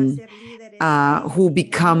women who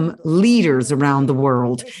become leaders around the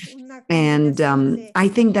world. And I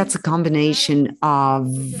think that's a combination of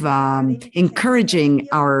encouraging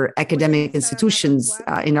our academic institutions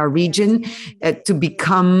in our region to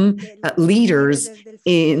become leaders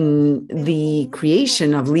in the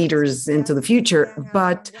creation of leaders into the future,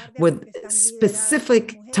 but with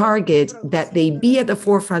specific target that they be at the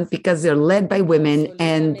forefront because they're led by women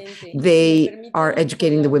and they are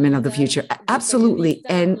educating the women of the future. Absolutely.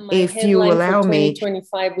 And if you allow me,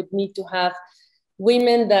 2025 would need to have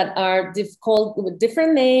women that are called with a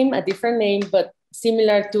different name, but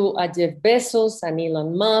similar to Jeff Bezos and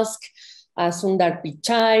Elon Musk, Sundar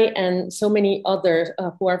Pichai, and so many others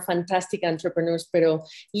who are fantastic entrepreneurs, pero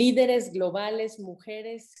líderes globales,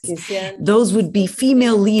 mujeres que sean... Those would be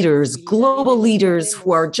female leaders, global leaders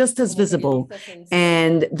who are just as visible.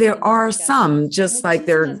 And there are some, just like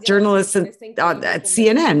there are journalists at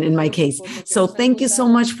CNN in my case. So thank you so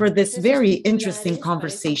much for this very interesting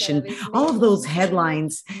conversation. All of those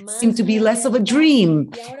headlines seem to be less of a dream.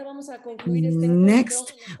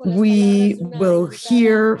 Next, we will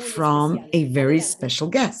hear from a very special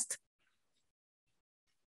guest.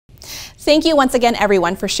 Thank you once again,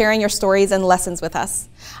 everyone, for sharing your stories and lessons with us.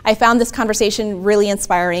 I found this conversation really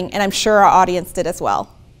inspiring, and I'm sure our audience did as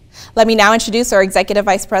well. Let me now introduce our Executive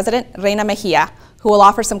Vice President, Reina Mejia, who will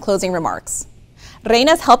offer some closing remarks.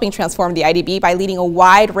 Reina is helping transform the IDB by leading a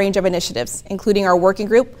wide range of initiatives, including our working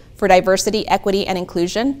group for diversity, equity, and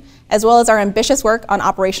inclusion, as well as our ambitious work on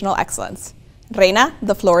operational excellence. Reina,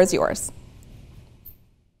 the floor is yours.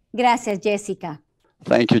 Gracias, Jessica.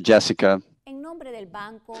 Thank you, Jessica.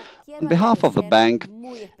 On behalf of the bank,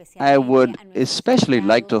 I would especially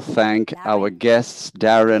like to thank our guests,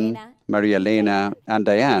 Darren, Maria Elena, and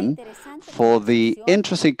Diane, for the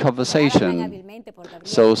interesting conversation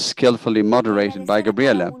so skillfully moderated by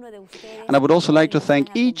Gabriela. And I would also like to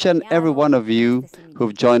thank each and every one of you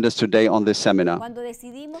who've joined us today on this seminar.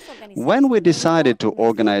 When we decided to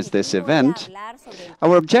organize this event,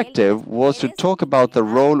 our objective was to talk about the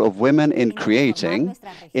role of women in creating,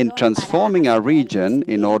 in transforming our region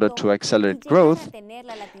in order to accelerate growth,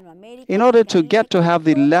 in order to get to have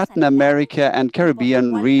the Latin America and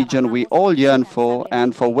Caribbean region we all yearn for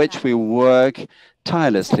and for which we work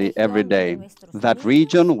tirelessly every day. That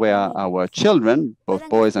region where our children, both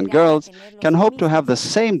boys and girls, can hope to have the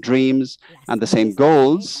same dreams and the same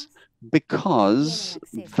goals because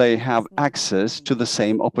they have access to the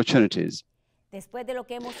same opportunities.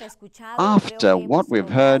 After what we've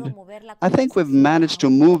heard, I think we've managed to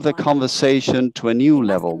move the conversation to a new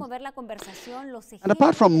level. And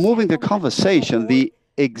apart from moving the conversation, the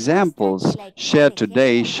examples shared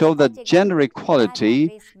today show that gender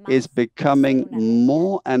equality is becoming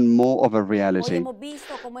more and more of a reality.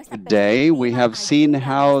 Today, we have seen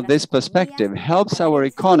how this perspective helps our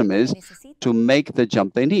economies to make the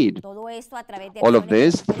jump they need. All of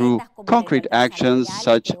this through concrete actions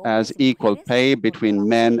such as equal pay between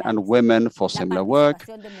men and women for similar work,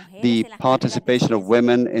 the participation of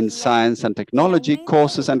women in science and technology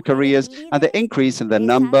courses and careers, and the increase in the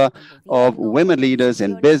number of women leaders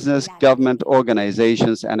in business, government,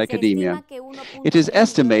 organizations, and academia. It is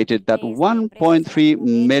estimated that 1.3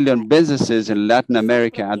 million businesses in Latin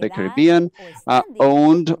America and the Caribbean are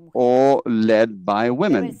owned or led by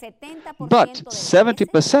women. But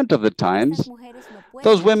 70% of the times,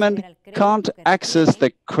 those women can't access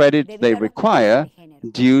the credit they require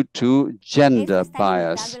due to gender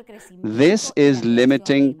bias. This is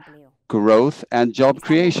limiting growth and job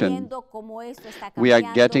creation. We are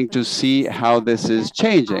getting to see how this is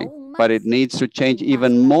changing, but it needs to change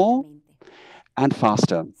even more and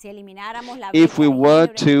faster. If we were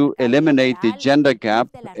to eliminate the gender gap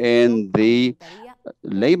in the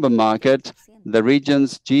labor market, the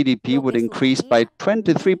region's GDP would increase by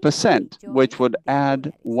 23%, which would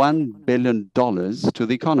add $1 billion to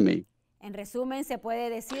the economy.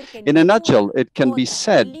 In a nutshell, it can be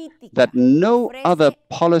said that no other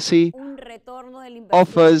policy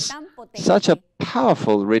offers such a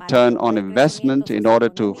powerful return on investment in order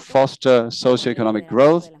to foster socioeconomic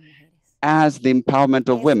growth as the empowerment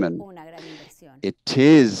of women. It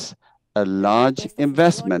is a large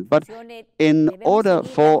investment, but in order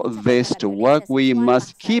for this to work, we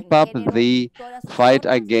must keep up the fight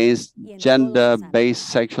against gender-based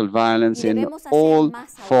sexual violence in all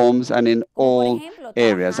forms and in all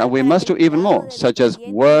areas. And we must do even more, such as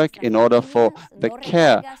work in order for the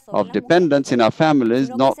care of dependents in our families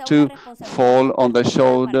not to fall on the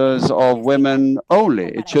shoulders of women only.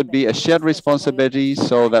 It should be a shared responsibility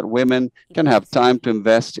so that women can have time to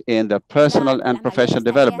invest in their personal and professional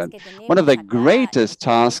development. One of the greatest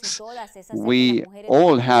tasks we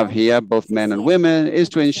all have here, both men and women, is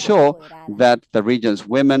to ensure that the region's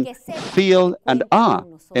women feel and are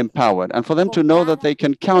empowered, and for them to know that they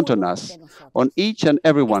can count on us, on each and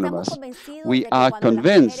every one of us. We are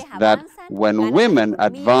convinced that when women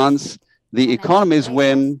advance, the economies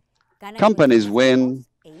win, companies win,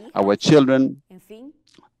 our children,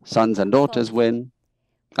 sons and daughters win.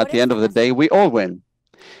 At the end of the day, we all win.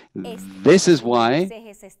 This is why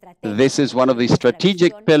this is one of the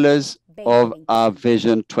strategic pillars of our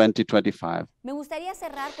Vision 2025.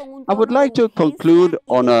 I would like to conclude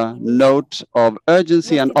on a note of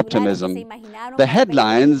urgency and optimism. The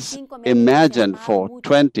headlines imagined for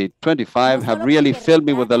 2025 have really filled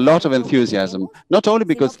me with a lot of enthusiasm, not only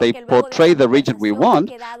because they portray the region we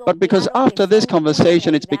want, but because after this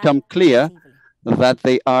conversation, it's become clear that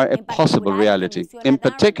they are a possible reality. In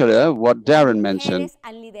particular, what Darren mentioned,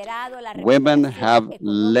 women have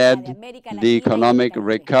led the economic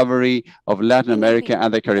recovery of Latin America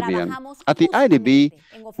and the Caribbean. At the IDB,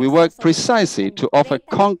 we work precisely to offer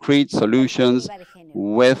concrete solutions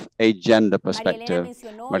with a gender perspective.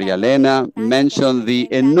 Maria Elena mentioned the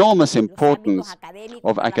enormous importance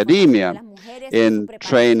of academia in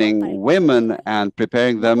training women and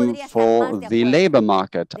preparing them for the labor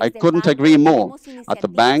market. I couldn't agree more. At the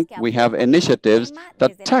bank, we have initiatives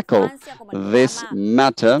that tackle this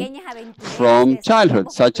matter from childhood,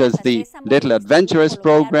 such as the Little Adventurers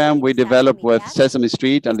program we developed with Sesame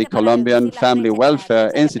Street and the Colombian Family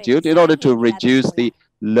Welfare Institute in order to reduce the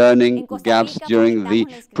learning gaps during the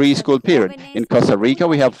preschool period. In Costa Rica,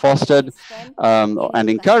 we have fostered and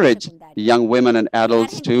encouraged young women and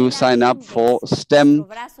adults to sign up for STEM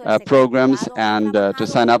programs and to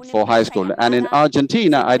sign up for high school. And in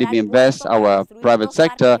Argentina, IDB Invest, our private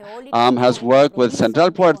sector arm, has worked with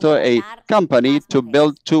Central Puerto, a company, to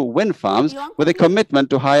build 2 wind farms with a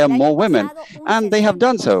commitment to hire more women. And they have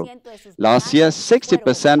done so. Last year,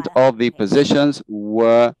 60% of the positions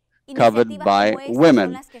were covered by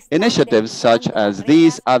women. Initiatives such as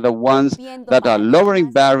these are the ones that are lowering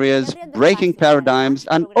barriers, breaking paradigms,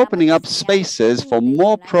 and opening up spaces for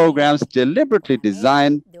more programs deliberately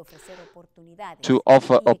designed to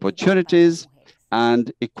offer opportunities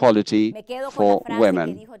and equality for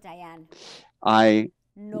women. I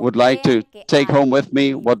would like to take home with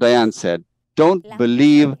me what Diane said. Don't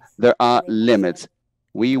believe there are limits.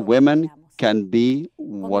 We women can be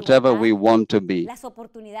whatever we want to be.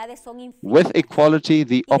 With equality,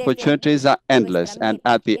 the opportunities are endless. And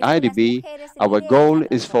at the IDB, our goal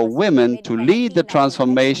is for women to lead the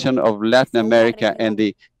transformation of Latin America and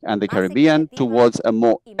the Caribbean towards a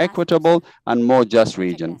more equitable and more just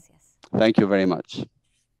region. Thank you very much.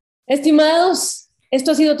 Estimados,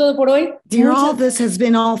 esto ha sido todo por hoy. Dear all, this has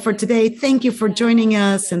been all for today. Thank you for joining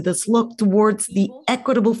us in this look towards the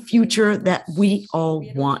equitable future that we all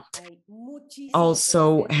want.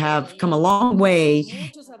 Also have come a long way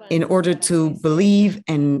in order to believe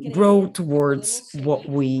and grow towards what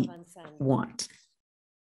we want.